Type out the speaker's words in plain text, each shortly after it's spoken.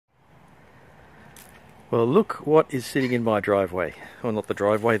Well, look what is sitting in my driveway. Well, not the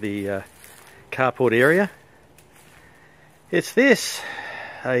driveway, the carport area. It's this,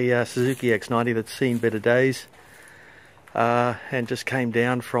 a Suzuki X90 that's seen better days and just came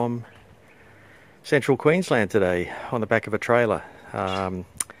down from central Queensland today on the back of a trailer. And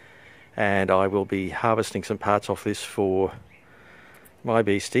I will be harvesting some parts off this for my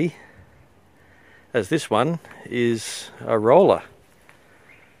beastie, as this one is a roller.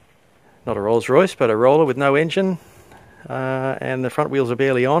 Not a Rolls Royce, but a roller with no engine, and the front wheels are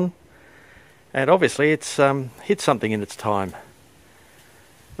barely on, and obviously it's hit something in its time.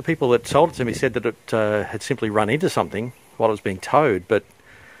 The people that sold it to me said that it had simply run into something while it was being towed, but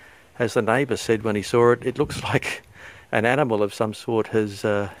as the neighbour said when he saw it, it looks like an animal of some sort has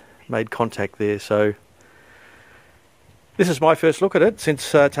made contact there. So this is my first look at it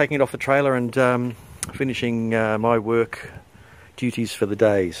since taking it off the trailer and finishing my work duties for the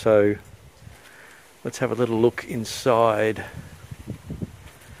day. So let's have a little look inside.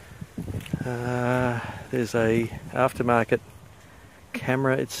 There's a aftermarket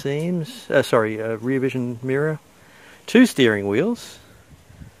camera, it seems. Sorry, a rear vision mirror. 2 steering wheels.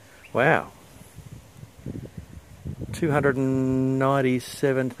 Wow.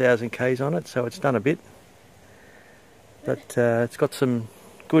 297,000 Ks on it, so it's done a bit. But it's got some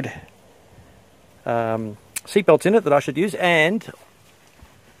good seatbelts in it that I should use, and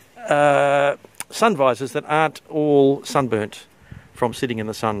sun visors that aren't all sunburnt from sitting in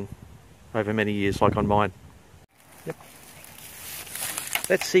the sun over many years like on mine. Yep.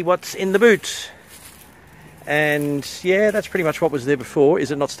 Let's see what's in the boot. And yeah, that's pretty much what was there before.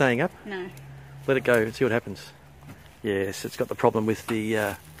 Is it not staying up? No. Let it go and see what happens. Yes, it's got the problem with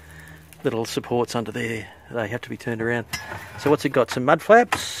the little supports under there. They have to be turned around. So what's it got? Some mud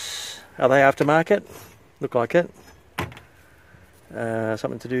flaps. Are they aftermarket? Look like it.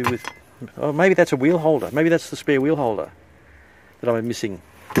 Something to do with... Oh, maybe that's a wheel holder. Maybe that's the spare wheel holder that I'm missing.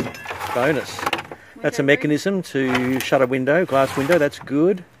 Bonus. That's a mechanism to shut a window, glass window. That's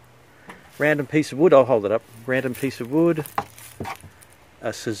good. Random piece of wood. I'll hold it up. Random piece of wood.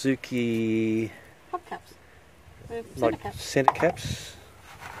 A Suzuki... Hubcaps. Like centre caps.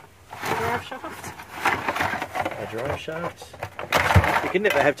 A drive shaft. A drive shaft. You can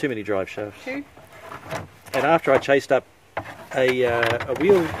never have too many drive shafts. 2. And after I chased up a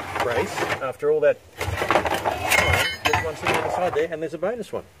wheel brace, after all that time, there's one sitting on the side there, and there's a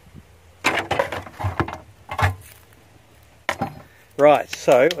bonus one. Right,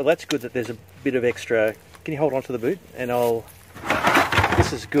 so well, that's good that there's a bit of extra. Can you hold on to the boot? And I'll...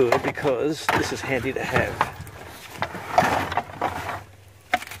 This is good because this is handy to have.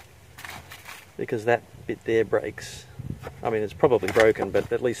 Because that bit there breaks. I mean, it's probably broken,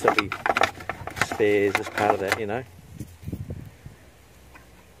 but at least there'll be spares as part of that, you know.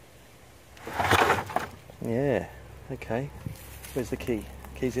 Yeah, okay. Where's the key?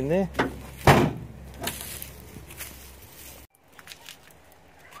 Key's in there.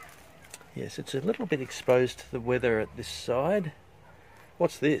 Yes, it's a little bit exposed to the weather at this side.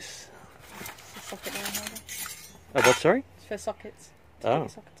 What's this? It's a socket holder. Oh, what, sorry? It's for sockets. Oh.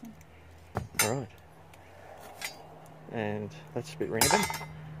 Sockets in. Alright. And that's a bit random.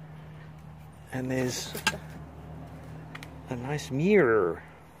 And there's a nice mirror.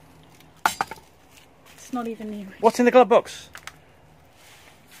 It's not even near. What's in the glove box?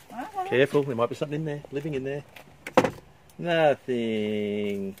 I don't know. Careful, there might be something in there, living in there.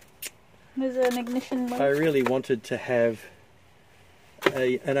 Nothing. There's an ignition light. I really wanted to have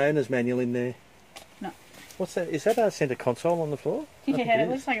an owner's manual in there. No. What's that? Is that a centre console on the floor? Yeah, it it is.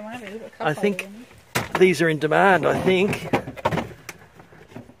 looks like it might be. I think these are in demand, I think.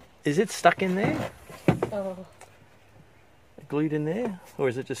 Is it stuck in there? Oh. Glued in there? Or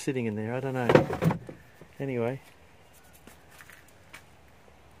is it just sitting in there? I don't know. Anyway.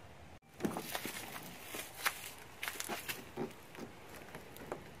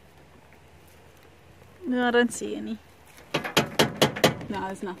 No, I don't see any. No,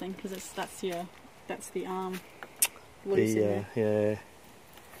 there's nothing because that's the arm loose in there. Yeah.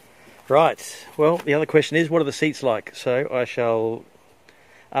 Right. Well, the other question is, what are the seats like? So I shall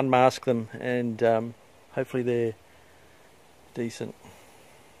unmask them and hopefully they're decent.